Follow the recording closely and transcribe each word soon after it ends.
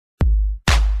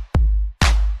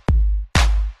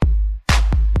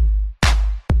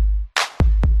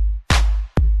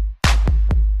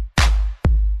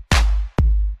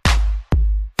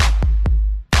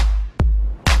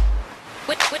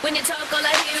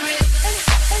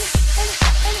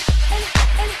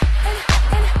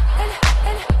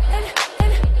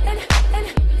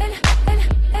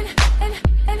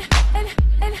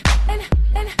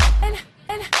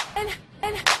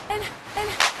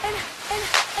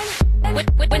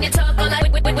when you talk all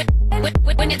like when you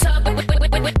talk when you talk all like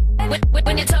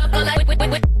when you talk all like when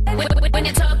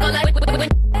you talk all like when you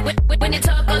talk when you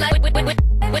talk all like when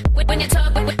you talk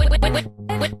all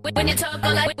like when you talk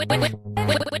all like when you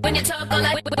talk when you talk all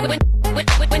like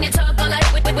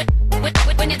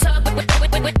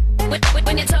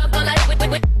when you talk all like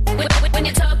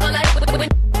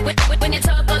when you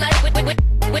talk all like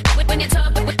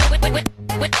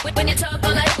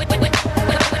when you talk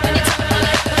when you talk all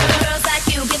like girls like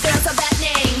you give girls a bad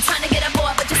name, trying to get a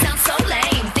boy but you sound so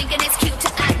lame, thinking it's cute to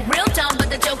act real dumb but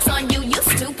the joke's on you, you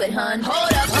stupid hun.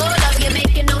 Hold up, you're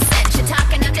making no sense, you're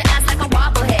talking out your ass like a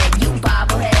wobblehead, you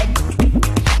bobblehead,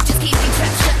 just keep your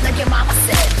trap shut like your mama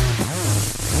said.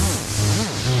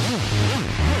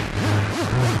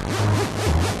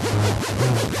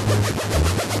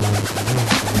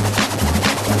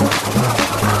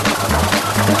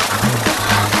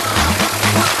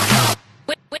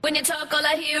 When you talk, all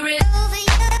I hear is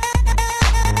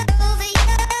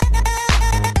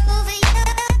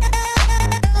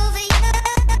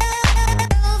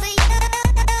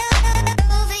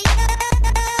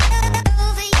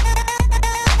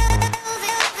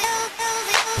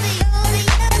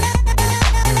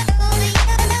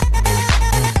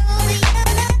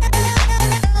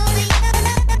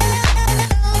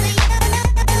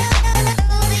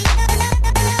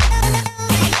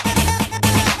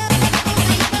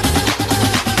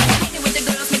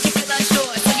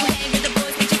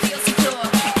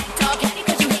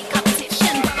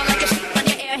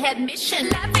admission.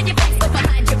 Laugh in your face, but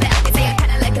behind your back you say I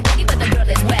kinda like a booty, but the girl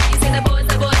is wet. You say the boys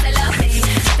they love me.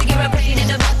 Think you're a pain in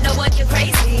the butt, know what you're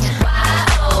crazy. Why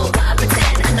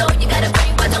pretend? I know you got a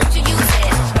brain, why don't you use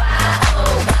it? Why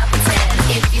pretend?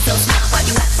 If you're so smart, why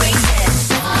you have brain dead?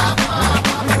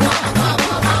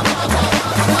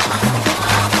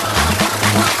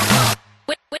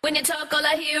 When you talk, all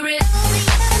I hear is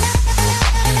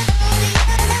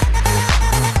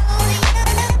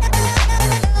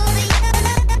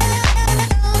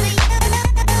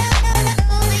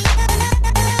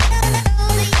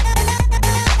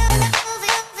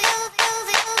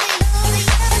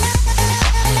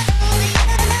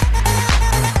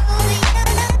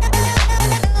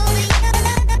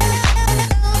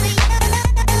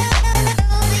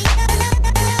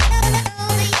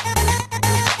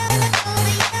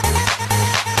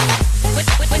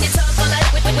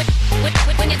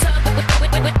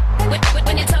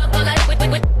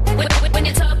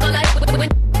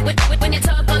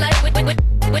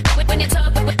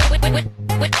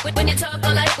when you talk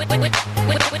all like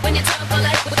when you talk all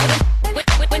like